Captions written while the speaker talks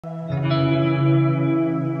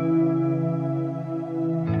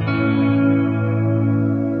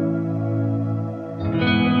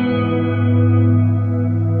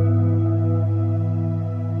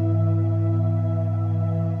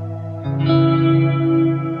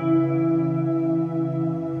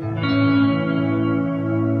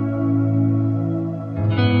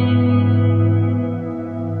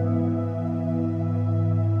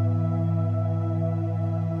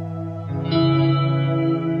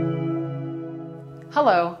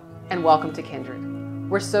Hello, and welcome to Kindred.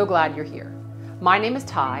 We're so glad you're here. My name is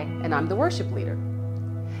Ty, and I'm the worship leader.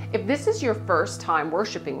 If this is your first time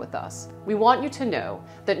worshiping with us, we want you to know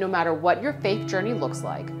that no matter what your faith journey looks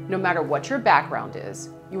like, no matter what your background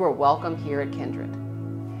is, you are welcome here at Kindred.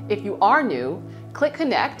 If you are new, click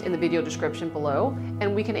connect in the video description below,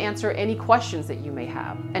 and we can answer any questions that you may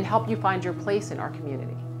have and help you find your place in our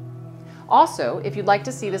community. Also, if you'd like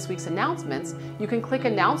to see this week's announcements, you can click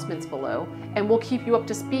announcements below and we'll keep you up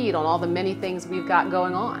to speed on all the many things we've got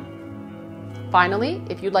going on. Finally,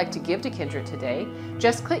 if you'd like to give to Kindred today,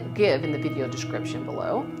 just click give in the video description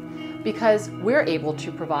below because we're able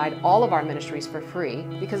to provide all of our ministries for free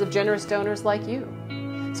because of generous donors like you.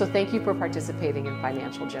 So thank you for participating in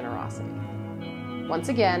financial generosity. Once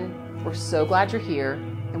again, we're so glad you're here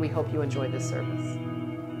and we hope you enjoy this service.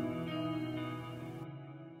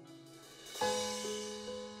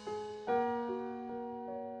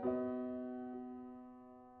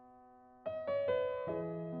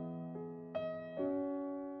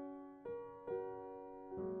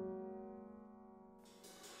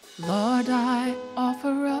 Lord, I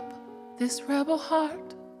offer up this rebel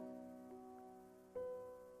heart,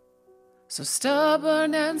 so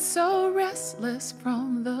stubborn and so restless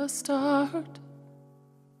from the start.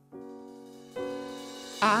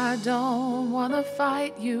 I don't want to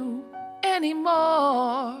fight you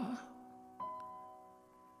anymore,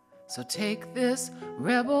 so take this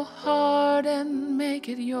rebel heart and make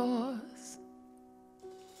it yours.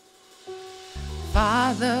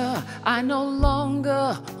 Father, I no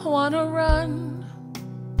longer want to run.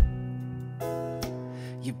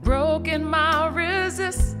 You've broken my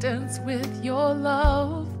resistance with your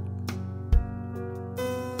love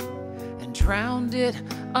and drowned it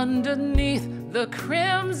underneath the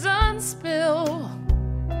crimson spill.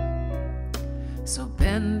 So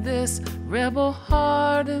bend this rebel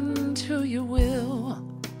heart into your will.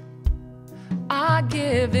 I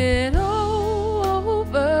give it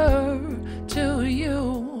over to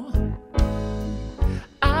you.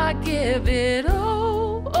 I give it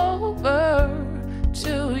over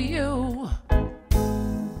to you.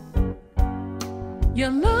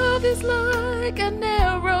 Your love is like an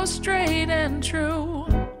arrow, straight and true.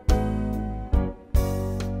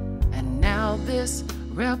 And now this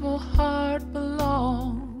rebel heart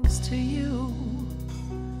belongs to you.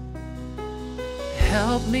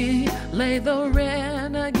 Help me lay the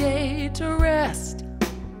renegade to rest.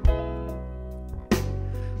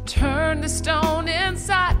 Turn the stone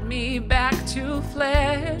inside me back to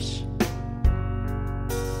flesh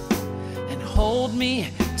and hold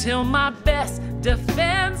me till my best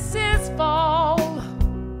defenses fall,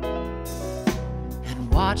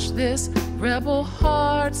 and watch this rebel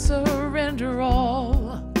heart surrender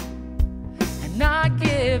all. And I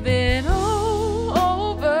give it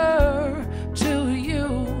over to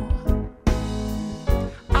you.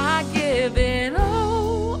 I give it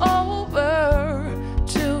over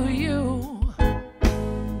to you.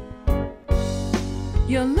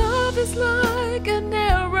 Your love is like an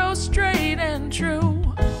arrow, straight and true.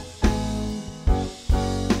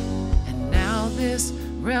 And now this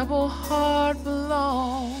rebel heart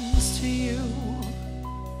belongs to you.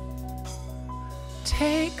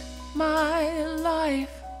 Take my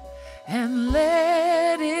life and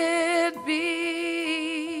let it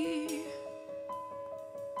be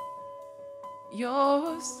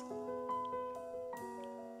yours.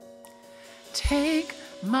 Take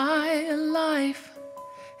my life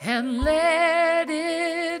and let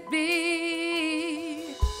it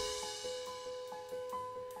be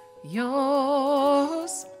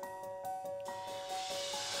yours.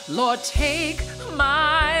 Lord, take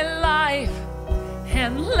my life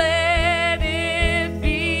and let it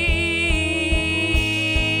be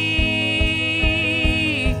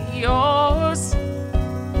yours.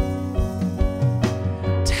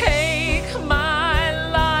 Take my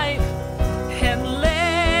life and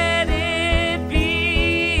let it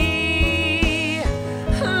be.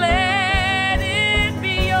 Let it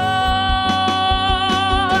be yours.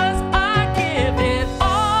 I give it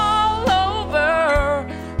all over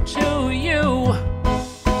to you.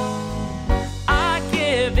 I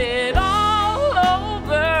give it all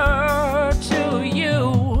over to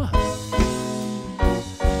you.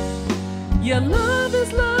 Your love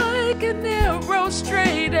is like an arrow,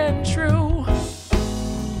 straight and true.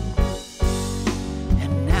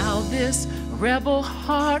 And now this rebel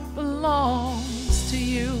heart belongs to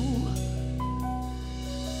you.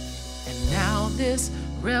 And now this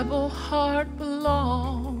rebel heart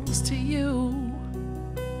belongs to you.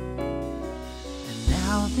 And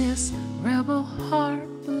now this rebel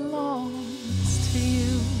heart belongs to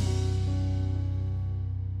you.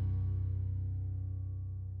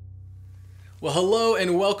 Well, hello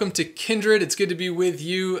and welcome to Kindred. It's good to be with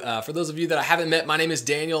you. For those of you that I haven't met, my name is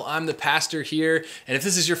Daniel. I'm the pastor here. And if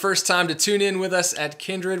this is your first time to tune in with us at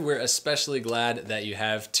Kindred, we're especially glad that you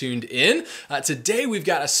have tuned in. Today, we've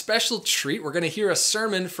got a special treat. We're going to hear a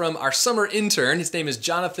sermon from our summer intern. His name is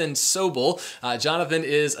Jonathan Sobel. Jonathan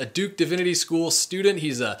is a Duke Divinity School student.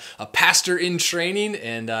 He's a pastor in training,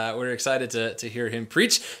 and we're excited to hear him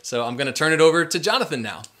preach. So I'm going to turn it over to Jonathan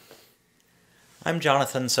now. I'm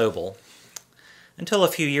Jonathan Sobel. Until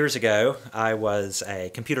a few years ago, I was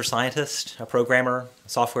a computer scientist, a programmer, a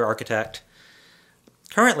software architect.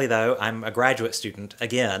 Currently, though, I'm a graduate student,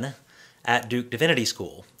 again, at Duke Divinity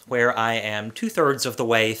School, where I am 2/3 of the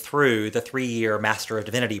way through the 3-year Master of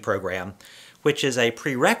Divinity program, which is a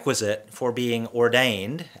prerequisite for being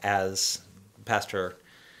ordained, as Pastor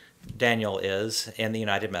Daniel is, in the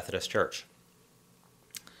United Methodist Church.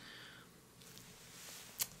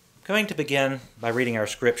 I'm going to begin by reading our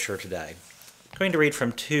scripture today. I'm going to read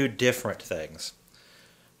from two different things.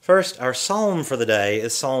 First, our psalm for the day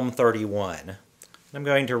is Psalm 31. I'm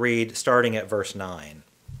going to read starting at verse 9.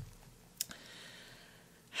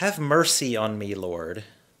 Have mercy on me, Lord,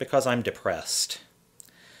 because I'm depressed.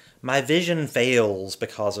 My vision fails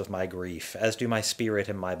because of my grief, as do my spirit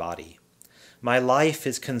and my body. My life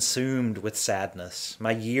is consumed with sadness.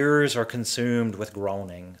 My years are consumed with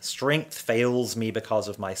groaning. Strength fails me because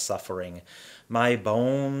of my suffering. My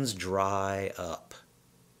bones dry up.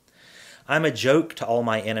 I'm a joke to all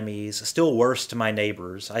my enemies, still worse to my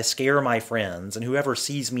neighbors. I scare my friends, and whoever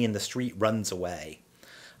sees me in the street runs away.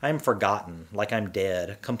 I am forgotten, like I'm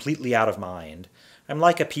dead, completely out of mind. I'm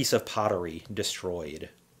like a piece of pottery, destroyed.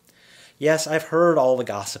 Yes, I've heard all the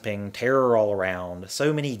gossiping, terror all around.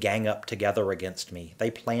 So many gang up together against me.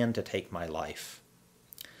 They plan to take my life.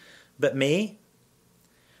 But me?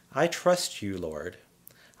 I trust you, Lord.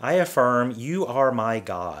 I affirm you are my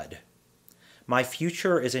God. My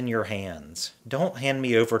future is in your hands. Don't hand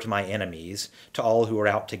me over to my enemies, to all who are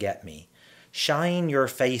out to get me. Shine your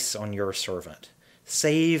face on your servant.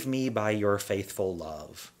 Save me by your faithful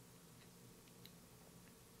love.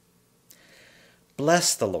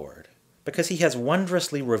 Bless the Lord, because he has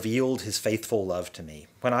wondrously revealed his faithful love to me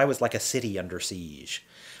when I was like a city under siege.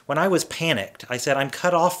 When I was panicked, I said, I'm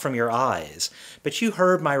cut off from your eyes, but you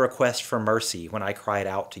heard my request for mercy when I cried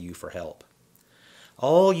out to you for help.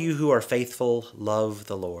 All you who are faithful love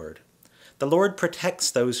the Lord. The Lord protects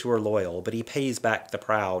those who are loyal, but he pays back the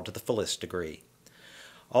proud to the fullest degree.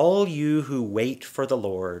 All you who wait for the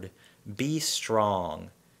Lord, be strong,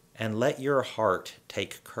 and let your heart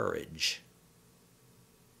take courage.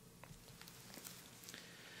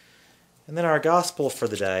 And then our gospel for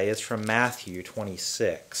the day is from Matthew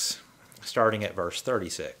 26, starting at verse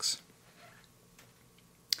 36.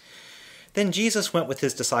 Then Jesus went with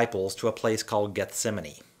his disciples to a place called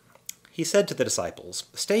Gethsemane. He said to the disciples,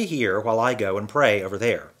 "Stay here while I go and pray over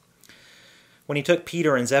there." When he took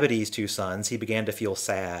Peter and Zebedee's 2 sons, he began to feel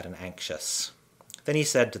sad and anxious. Then he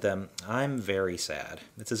said to them, "I'm very sad.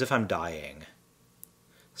 It's as if I'm dying.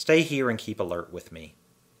 Stay here and keep alert with me."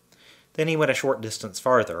 Then he went a short distance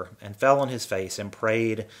farther and fell on his face and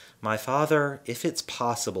prayed, "My Father, if it's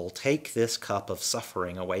possible, take this cup of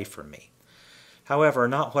suffering away from me. However,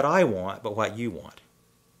 not what I want, but what you want."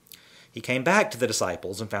 He came back to the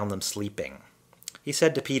disciples and found them sleeping. He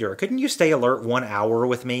said to Peter, "Couldn't you stay alert 1 hour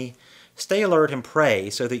with me? Stay alert and pray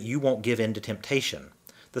so that you won't give in to temptation.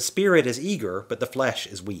 The spirit is eager, but the flesh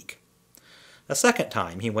is weak." A second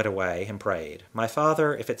time he went away and prayed, "My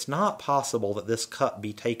Father, if it's not possible that this cup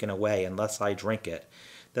be taken away unless I drink it,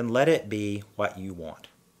 then let it be what you want."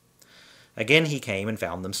 Again he came and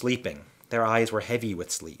found them sleeping. Their eyes were heavy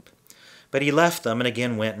with sleep. But he left them and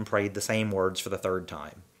again went and prayed the same words for the 3rd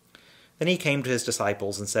time. Then he came to his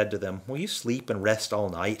disciples and said to them, "Will you sleep and rest all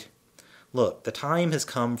night? Look, the time has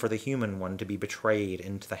come for the human one to be betrayed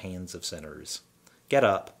into the hands of sinners. Get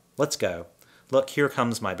up, let's go. Look, here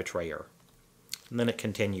comes my betrayer." And then it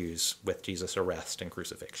continues with Jesus' arrest and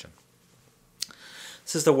crucifixion.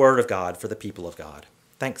 This is the word of God for the people of God.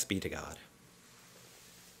 Thanks be to God.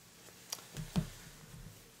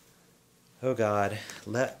 O God,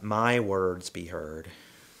 let my words be heard,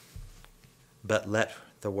 but let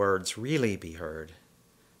the words really be heard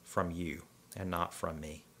from you and not from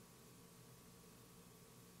me.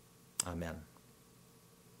 Amen.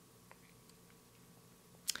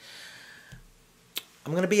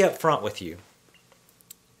 I'm going to be up front with you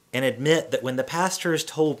and admit that when the pastors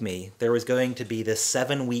told me there was going to be this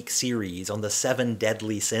 7-week series on the 7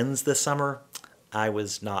 deadly sins this summer, I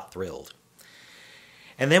was not thrilled.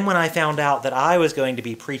 And then when I found out that I was going to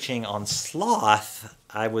be preaching on sloth,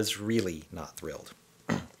 I was really not thrilled.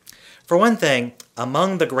 For one thing,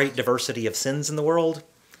 among the great diversity of sins in the world,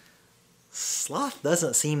 sloth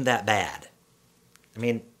doesn't seem that bad. I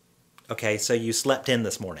mean, okay, so you slept in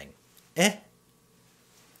this morning.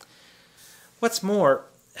 What's more,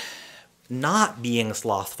 not being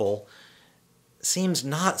slothful seems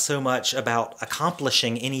not so much about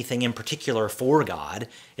accomplishing anything in particular for God.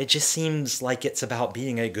 It just seems like it's about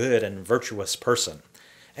being a good and virtuous person.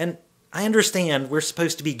 And I understand we're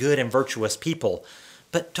supposed to be good and virtuous people,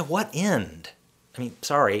 but to what end? I mean,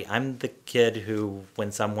 sorry, I'm the kid who,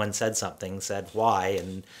 when someone said something, said why,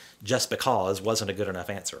 and just because wasn't a good enough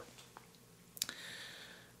answer.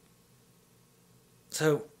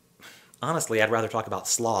 So, honestly, I'd rather talk about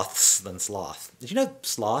sloths than sloth. Did you know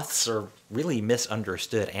sloths are really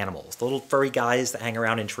misunderstood animals? The little furry guys that hang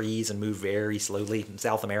around in trees and move very slowly in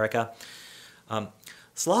South America.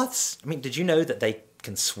 Sloths, I mean, did you know that they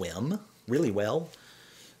can swim really well?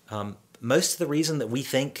 Most of the reason that we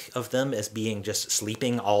think of them as being just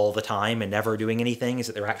sleeping all the time and never doing anything is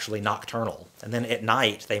that they're actually nocturnal. And then at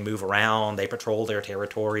night, they move around, they patrol their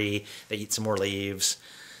territory, they eat some more leaves.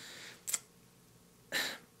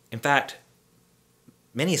 In fact,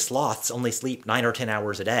 many sloths only sleep 9 or 10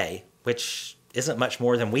 hours a day, which isn't much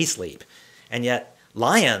more than we sleep. And yet,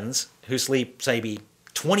 lions, who sleep, say, maybe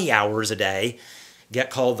 20 hours a day,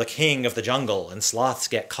 get called the king of the jungle, and sloths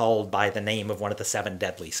get called by the name of one of the 7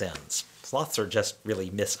 deadly sins. Sloths are just really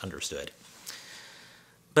misunderstood.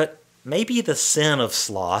 But maybe the sin of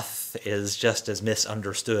sloth is just as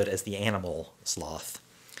misunderstood as the animal sloth.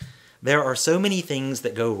 There are so many things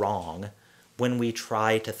that go wrong when we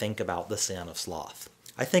try to think about the sin of sloth.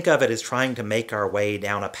 I think of it as trying to make our way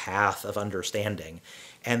down a path of understanding,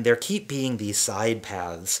 and there keep being these side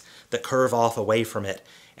paths that curve off away from it,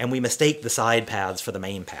 and we mistake the side paths for the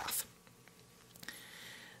main path.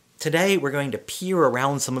 Today, we're going to peer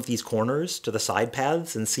around some of these corners to the side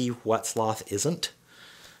paths and see what sloth isn't,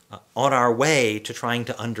 on our way to trying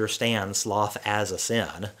to understand sloth as a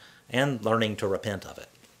sin and learning to repent of it.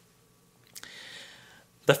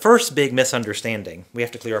 The first big misunderstanding we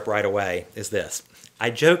have to clear up right away is this.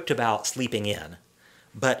 I joked about sleeping in,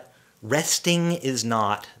 but resting is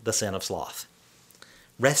not the sin of sloth.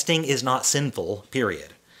 Resting is not sinful,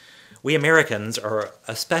 period. We Americans are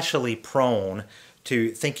especially prone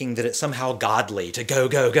to thinking that it's somehow godly to go,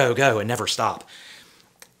 go, go, go and never stop.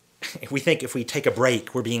 We think if we take a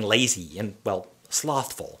break, we're being lazy and, well,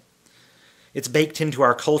 slothful. It's baked into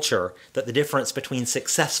our culture that the difference between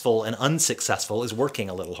successful and unsuccessful is working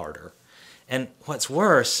a little harder. And what's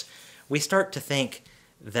worse, we start to think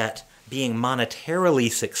that being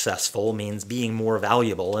monetarily successful means being more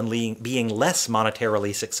valuable, and being less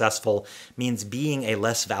monetarily successful means being a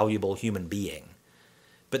less valuable human being.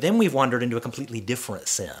 But then we've wandered into a completely different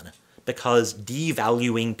sin, because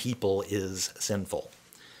devaluing people is sinful.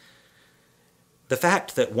 The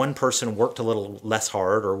fact that one person worked a little less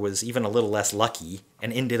hard or was even a little less lucky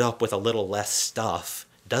and ended up with a little less stuff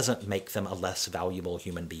doesn't make them a less valuable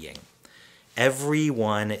human being.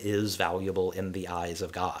 Everyone is valuable in the eyes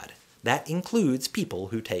of God. That includes people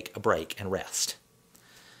who take a break and rest.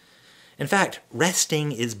 In fact,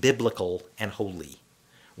 resting is biblical and holy.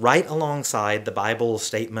 Right alongside the Bible's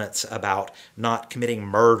statements about not committing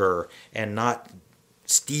murder and not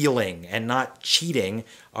stealing and not cheating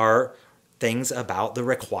are things about the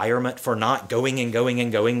requirement for not going and going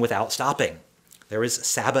and going without stopping. There is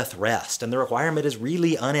Sabbath rest, and the requirement is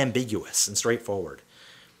really unambiguous and straightforward.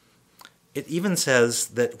 It even says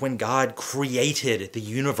that when God created the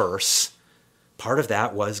universe, part of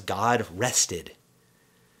that was God rested.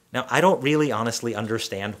 Now, I don't really honestly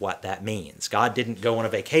understand what that means. God didn't go on a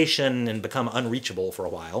vacation and become unreachable for a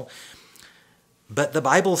while. But the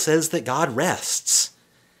Bible says that God rests.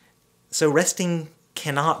 So resting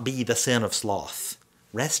cannot be the sin of sloth.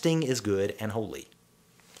 Resting is good and holy.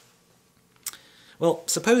 Well,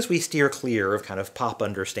 suppose we steer clear of kind of pop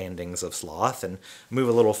understandings of sloth and move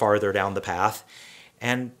a little farther down the path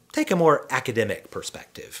and take a more academic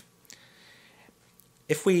perspective.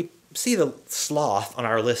 If we see the sloth on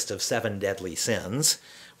our list of 7 deadly sins,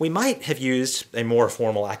 we might have used a more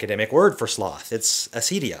formal academic word for sloth. It's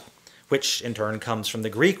acedia, which in turn comes from the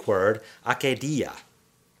Greek word akedia.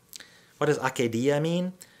 What does akedia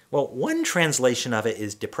mean? Well, one translation of it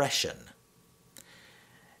is depression.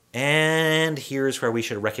 And here's where we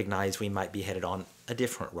should recognize we might be headed on a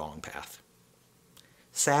different wrong path.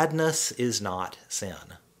 Sadness is not sin.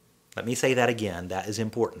 Let me say that again, that is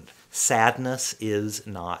important. Sadness is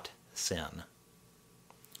not sin.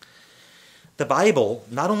 The Bible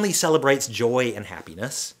not only celebrates joy and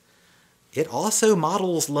happiness, it also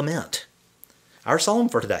models lament. Our psalm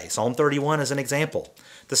for today, Psalm 31, is an example.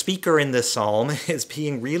 The speaker in this psalm is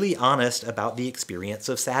being really honest about the experience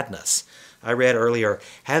of sadness. I read earlier,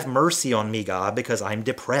 "Have mercy on me, God, because I'm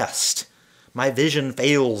depressed. My vision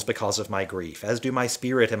fails because of my grief, as do my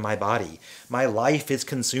spirit and my body. My life is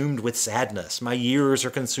consumed with sadness. My years are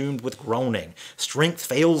consumed with groaning. Strength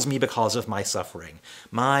fails me because of my suffering.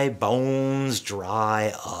 My bones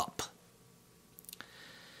dry up."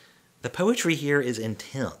 The poetry here is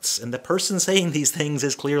intense, and the person saying these things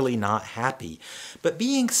is clearly not happy. But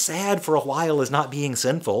being sad for a while is not being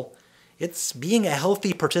sinful. It's being a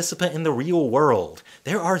healthy participant in the real world.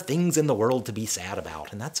 There are things in the world to be sad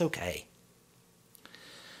about, and that's okay.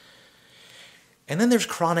 And then there's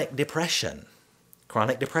chronic depression.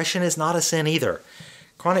 Chronic depression is not a sin either.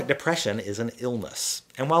 Chronic depression is an illness.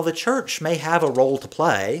 And while the church may have a role to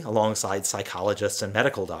play, alongside psychologists and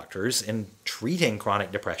medical doctors, in treating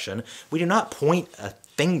chronic depression, we do not point a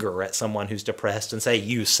finger at someone who's depressed and say,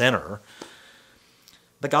 "You sinner."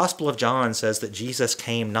 The Gospel of John says that Jesus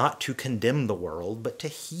came not to condemn the world, but to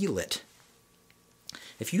heal it.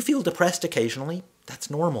 If you feel depressed occasionally,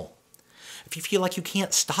 that's normal. If you feel like you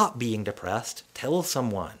can't stop being depressed, tell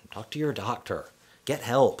someone, talk to your doctor, get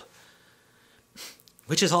help.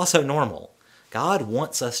 Which is also normal. God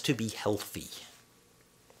wants us to be healthy.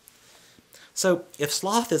 So if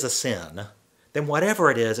sloth is a sin, then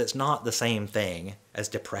whatever it is, it's not the same thing as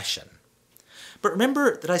depression. But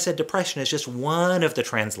remember that I said depression is just one of the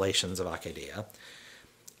translations of Akedia.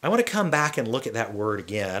 I want to come back and look at that word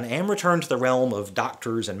again and return to the realm of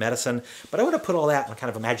doctors and medicine, but I want to put all that on a kind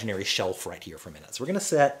of imaginary shelf right here for a minute. So we're going to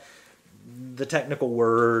set the technical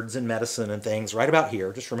words and medicine and things right about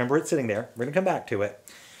here. Just remember it's sitting there. We're going to come back to it.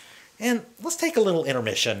 And let's take a little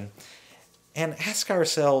intermission and ask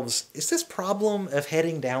ourselves, is this problem of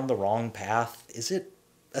heading down the wrong path, is it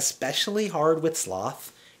especially hard with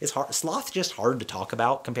sloth? Is sloth just hard to talk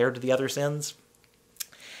about compared to the other sins?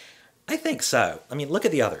 I think so. I mean, look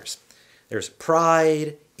at the others. There's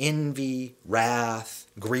pride, envy, wrath,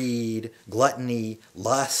 greed, gluttony,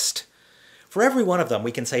 lust. For every one of them,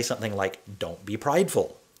 we can say something like, don't be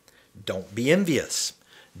prideful, don't be envious,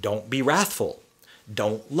 don't be wrathful,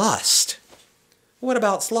 don't lust. What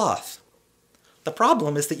about sloth? The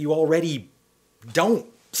problem is that you already don't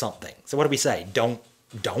something. So what do we say? Don't.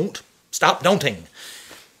 Stop don'ting.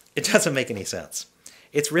 It doesn't make any sense.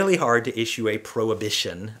 It's really hard to issue a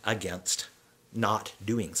prohibition against not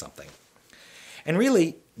doing something. And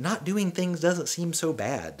really, not doing things doesn't seem so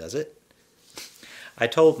bad, does it? I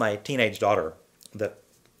told my teenage daughter that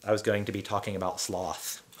I was going to be talking about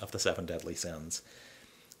sloth of the 7 deadly sins.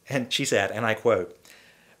 And she said, and I quote,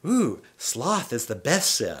 "Ooh, sloth is the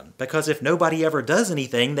best sin, because if nobody ever does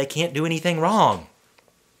anything, they can't do anything wrong."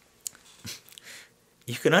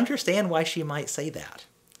 You can understand why she might say that.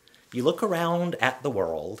 You look around at the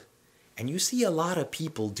world, and you see a lot of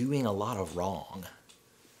people doing a lot of wrong.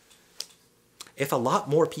 If a lot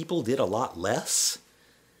more people did a lot less,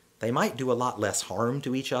 they might do a lot less harm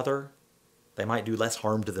to each other. They might do less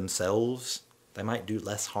harm to themselves. They might do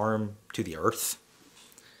less harm to the earth.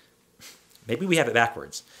 Maybe we have it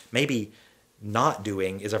backwards. Maybe not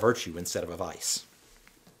doing is a virtue instead of a vice.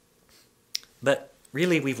 But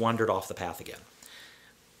really, we've wandered off the path again.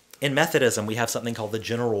 In Methodism, we have something called the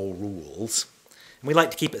general rules. And we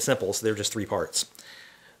like to keep it simple, so they're just 3 parts.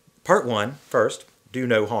 Part 1, first, do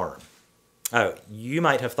no harm. Oh, you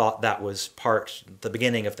might have thought that was the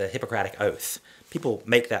beginning of the Hippocratic Oath. People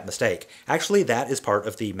make that mistake. Actually, that is part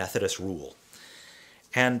of the Methodist rule.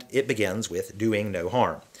 And it begins with doing no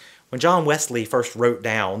harm. When John Wesley first wrote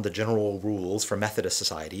down the general rules for Methodist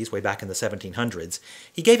societies way back in the 1700s,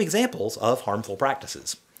 he gave examples of harmful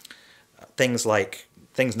practices. Things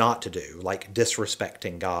not to do, like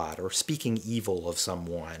disrespecting God, or speaking evil of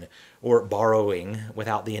someone, or borrowing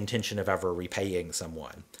without the intention of ever repaying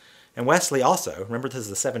someone. And Wesley also, remember this is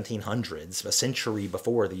the 1700s, a century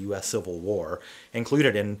before the U.S. Civil War,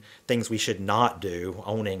 included in things we should not do,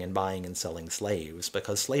 owning and buying and selling slaves,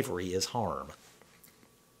 because slavery is harm.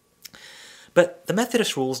 But the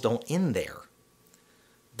Methodist rules don't end there.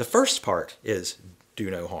 The first part is do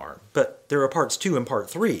no harm, but there are parts 2 and part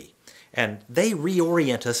 3, and they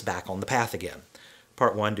reorient us back on the path again.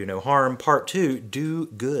 Part 1, do no harm. Part 2, do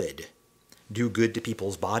good. Do good to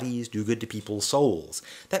people's bodies, do good to people's souls.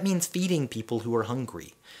 That means feeding people who are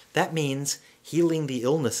hungry. That means healing the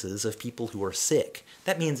illnesses of people who are sick.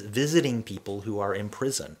 That means visiting people who are in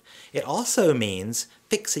prison. It also means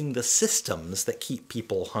fixing the systems that keep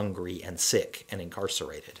people hungry and sick and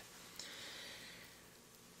incarcerated.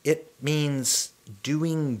 It means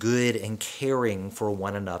doing good and caring for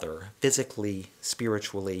one another, physically,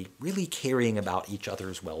 spiritually, really caring about each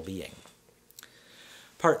other's well-being.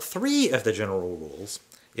 Part 3 of the general rules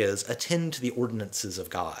is attend to the ordinances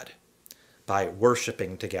of God by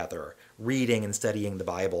worshiping together, reading and studying the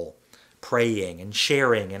Bible, praying and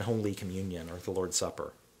sharing in Holy Communion or the Lord's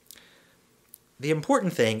Supper. The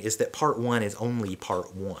important thing is that Part 1 is only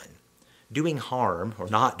Part 1. Doing harm, or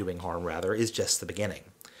not doing harm rather, is just the beginning.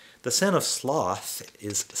 The sin of sloth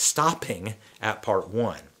is stopping at Part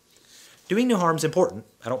 1. Doing no harm is important.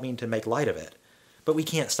 I don't mean to make light of it. But we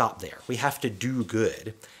can't stop there. We have to do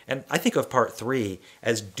good. And I think of Part 3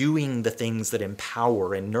 as doing the things that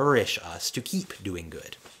empower and nourish us to keep doing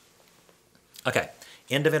good. Okay,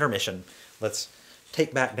 end of intermission. Let's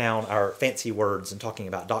take back down our fancy words and talking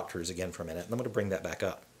about doctors again for a minute. And I'm going to bring that back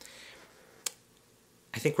up.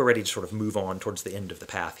 I think we're ready to sort of move on towards the end of the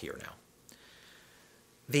path here now.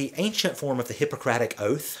 The ancient form of the Hippocratic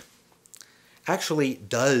Oath actually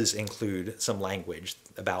does include some language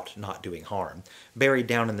about not doing harm. Buried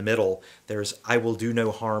down in the middle, there's, "I will do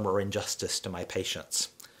no harm or injustice to my patients."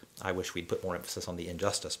 I wish we'd put more emphasis on the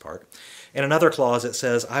injustice part. In another clause, it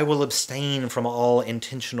says, "I will abstain from all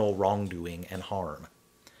intentional wrongdoing and harm."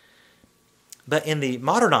 But in the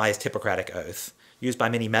modernized Hippocratic Oath, used by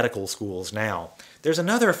many medical schools now, there's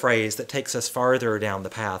another phrase that takes us farther down the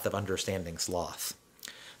path of understanding sloth.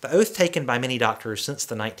 The oath taken by many doctors since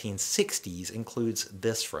the 1960s includes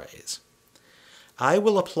this phrase: "I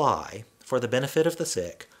will apply, for the benefit of the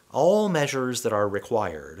sick, all measures that are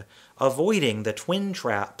required, avoiding the twin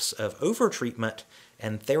traps of overtreatment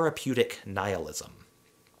and therapeutic nihilism."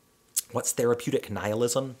 What's therapeutic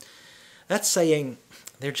nihilism? That's saying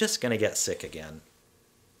they're just going to get sick again.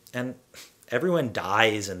 And everyone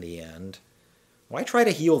dies in the end. Why try to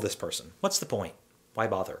heal this person? What's the point? Why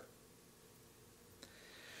bother?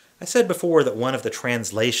 I said before that one of the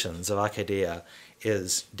translations of akadeia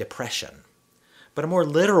is depression. But a more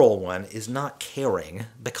literal one is not caring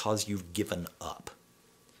because you've given up.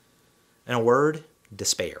 In a word,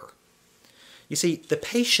 despair. You see, the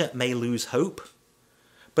patient may lose hope,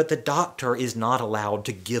 but the doctor is not allowed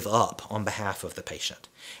to give up on behalf of the patient.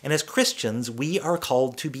 And as Christians, we are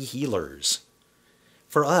called to be healers.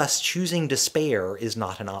 For us, choosing despair is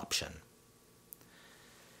not an option.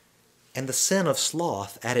 And the sin of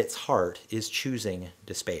sloth at its heart is choosing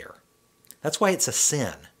despair. That's why it's a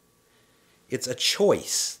sin. It's a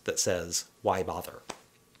choice that says, why bother?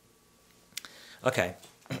 Okay,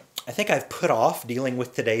 I think I've put off dealing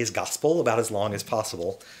with today's gospel about as long as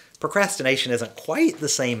possible. Procrastination isn't quite the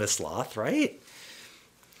same as sloth, right?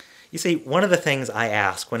 You see, one of the things I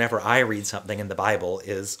ask whenever I read something in the Bible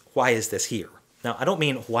is, why is this here? Now, I don't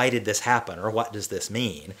mean, why did this happen, or what does this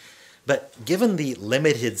mean? But given the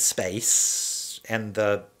limited space and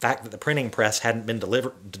the fact that the printing press hadn't been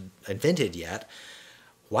invented yet,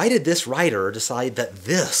 why did this writer decide that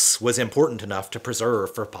this was important enough to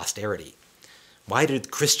preserve for posterity? Why did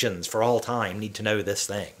Christians for all time need to know this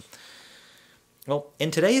thing? Well, in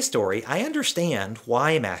today's story, I understand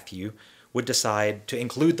why Matthew would decide to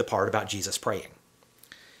include the part about Jesus praying.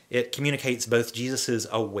 It communicates both Jesus'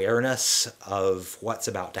 awareness of what's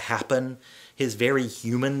about to happen, his very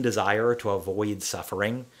human desire to avoid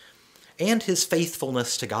suffering, and his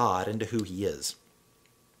faithfulness to God and to who he is.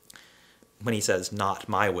 When he says, "Not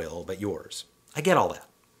my will, but yours." I get all that.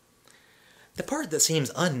 The part that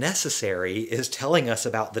seems unnecessary is telling us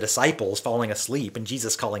about the disciples falling asleep and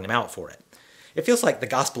Jesus calling them out for it. It feels like the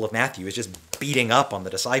Gospel of Matthew is just beating up on the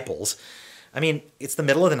disciples. I mean, it's the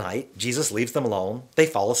middle of the night, Jesus leaves them alone, they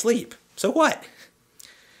fall asleep. So what?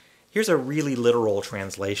 Here's a really literal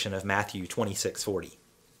translation of Matthew 26:40.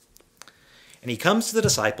 "And he comes to the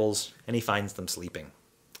disciples, and he finds them sleeping.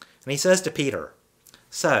 And he says to Peter,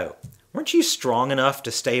 'So, weren't you strong enough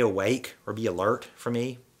to stay awake or be alert for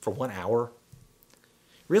me for 1 hour?'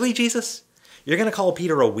 Really, Jesus? You're going to call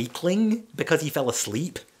Peter a weakling because he fell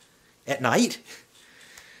asleep at night?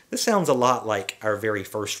 This sounds a lot like our very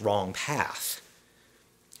first wrong path.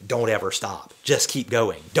 Don't ever stop. Just keep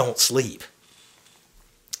going. Don't sleep."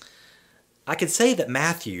 I could say that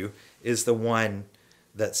Matthew is the one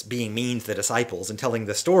that's being mean to the disciples and telling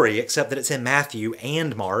the story, except that it's in Matthew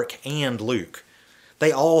and Mark and Luke.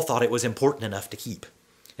 They all thought it was important enough to keep.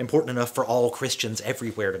 Important enough for all Christians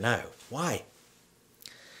everywhere to know. Why?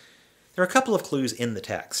 There are a couple of clues in the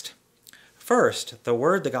text. First, the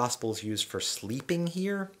word the Gospels use for sleeping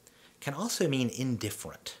here can also mean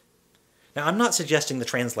indifferent. Now, I'm not suggesting the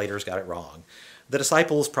translators got it wrong. The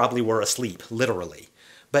disciples probably were asleep, literally.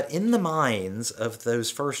 But in the minds of those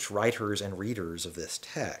first writers and readers of this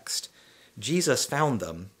text, Jesus found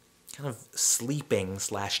them kind of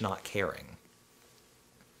sleeping/not caring.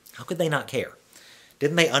 How could they not care?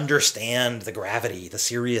 Didn't they understand the gravity, the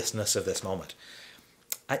seriousness of this moment?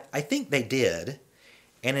 I think they did,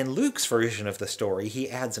 And in Luke's version of the story, he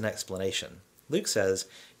adds an explanation. Luke says,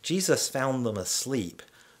 Jesus found them asleep,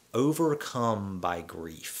 overcome by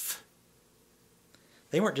grief.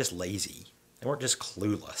 They weren't just lazy. They weren't just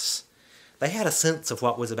clueless. They had a sense of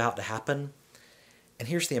what was about to happen. And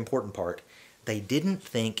here's the important part. They didn't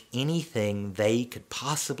think anything they could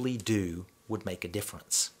possibly do would make a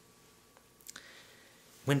difference.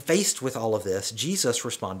 When faced with all of this, Jesus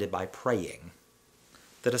responded by praying.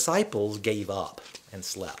 The disciples gave up and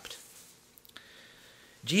slept.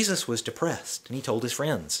 Jesus was depressed, and he told his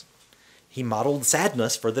friends. He modeled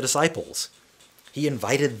sadness for the disciples. He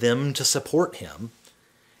invited them to support him.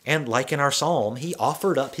 And like in our psalm, he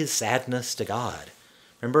offered up his sadness to God.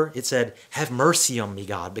 Remember, it said, "Have mercy on me,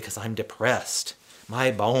 God, because I'm depressed.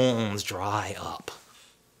 My bones dry up."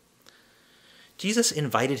 Jesus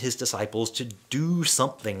invited his disciples to do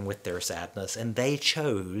something with their sadness, and they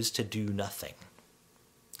chose to do nothing.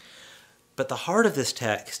 But the heart of this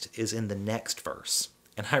text is in the next verse,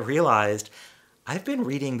 and I realized I've been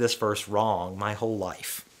reading this verse wrong my whole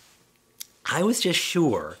life. I was just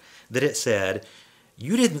sure that it said,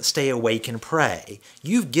 "You didn't stay awake and pray.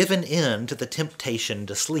 You've given in to the temptation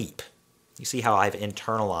to sleep." You see how I've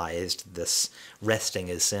internalized this resting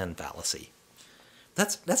is sin fallacy.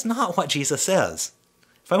 That's not what Jesus says.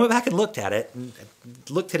 If I went back and looked at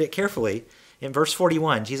it carefully, in verse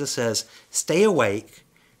 41, Jesus says, "Stay awake,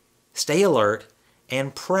 stay alert,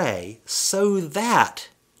 and pray so that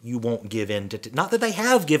you won't give in to, not that they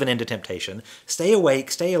have given in to temptation. Stay awake,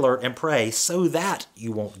 stay alert, and pray so that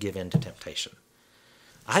you won't give in to temptation."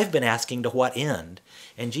 I've been asking to what end?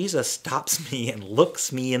 And Jesus stops me and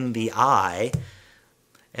looks me in the eye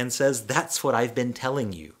and says, that's what I've been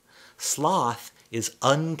telling you. Sloth is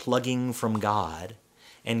unplugging from God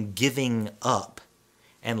and giving up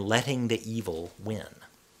and letting the evil win.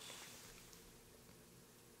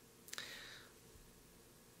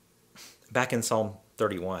 Back in Psalm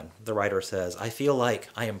 31, the writer says, "I feel like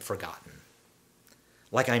I am forgotten,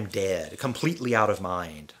 like I'm dead, completely out of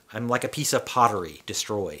mind. I'm like a piece of pottery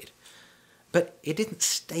destroyed." But it didn't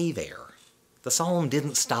stay there. The psalm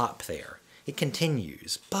didn't stop there. It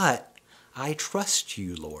continues, "But I trust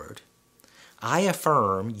you, Lord. I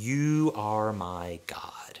affirm you are my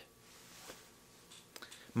God.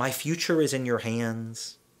 My future is in your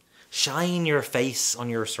hands. Shine your face on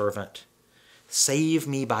your servant. Save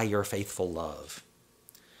me by your faithful love."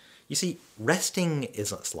 You see, resting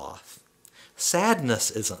isn't sloth.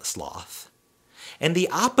 Sadness isn't sloth. And the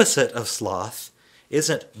opposite of sloth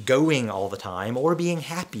isn't going all the time or being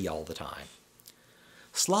happy all the time.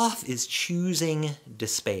 Sloth is choosing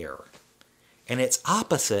despair, and its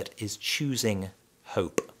opposite is choosing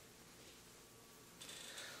hope.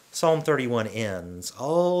 Psalm 31 ends,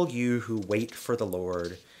 "All you who wait for the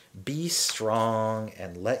Lord, be strong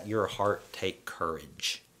and let your heart take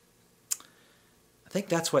courage." I think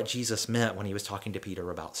that's what Jesus meant when he was talking to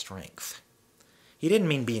Peter about strength. He didn't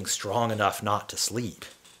mean being strong enough not to sleep.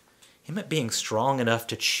 He meant being strong enough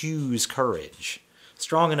to choose courage,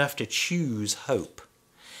 strong enough to choose hope.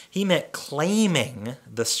 He meant claiming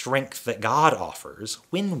the strength that God offers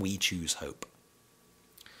when we choose hope.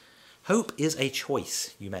 Hope is a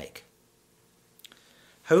choice you make.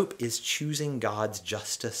 Hope is choosing God's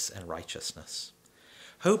justice and righteousness.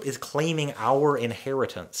 Hope is claiming our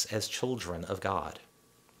inheritance as children of God.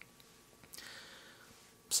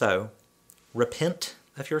 So, repent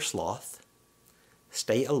of your sloth,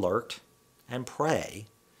 stay alert, and pray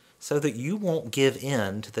so that you won't give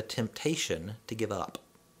in to the temptation to give up.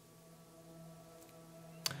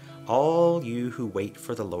 All you who wait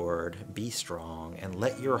for the Lord, be strong, and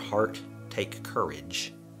let your heart take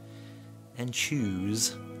courage, and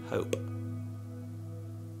choose hope.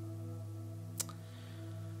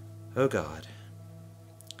 O God,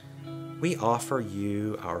 we offer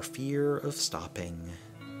you our fear of stopping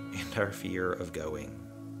and our fear of going.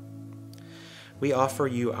 We offer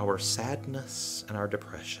you our sadness and our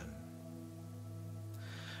depression.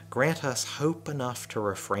 Grant us hope enough to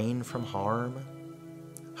refrain from harm,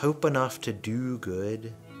 hope enough to do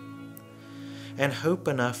good, and hope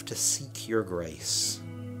enough to seek your grace.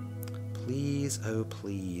 Please, oh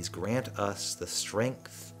please, grant us the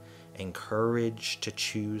strength and courage to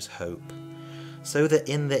choose hope, so that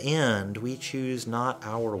in the end we choose not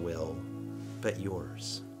our will, but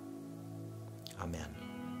yours. Amen.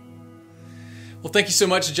 Well, thank you so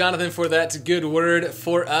much, Jonathan, for that good word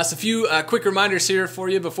for us. A few quick reminders here for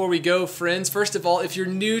you before we go, friends. First of all, if you're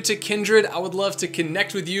new to Kindred, I would love to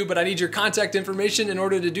connect with you, but I need your contact information in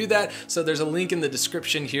order to do that. So there's a link in the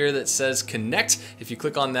description here that says connect. If you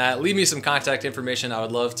click on that, leave me some contact information. I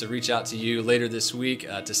would love to reach out to you later this week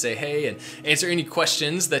to say hey and answer any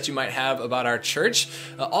questions that you might have about our church.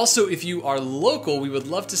 Also, if you are local, we would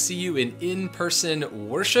love to see you in-person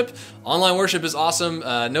worship. Online worship is awesome,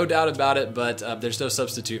 no doubt about it, but there's no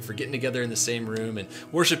substitute for getting together in the same room and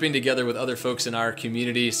worshiping together with other folks in our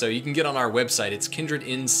community. So you can get on our website, it's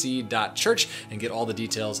kindrednc.church, and get all the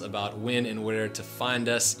details about when and where to find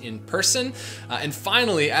us in person. And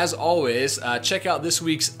finally, as always, check out this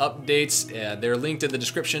week's updates. They're linked in the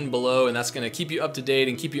description below, and that's going to keep you up to date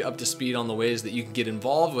and keep you up to speed on the ways that you can get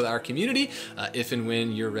involved with our community if and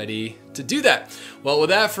when you're ready to do that. Well,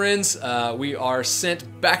 with that, friends, we are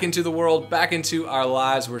sent back into the world, back into our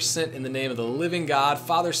lives. We're sent in the name of the living God,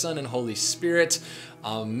 Father, Son, and Holy Spirit.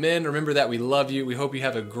 Amen. Remember that we love you. We hope you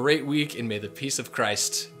have a great week, and may the peace of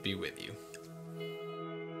Christ be with you.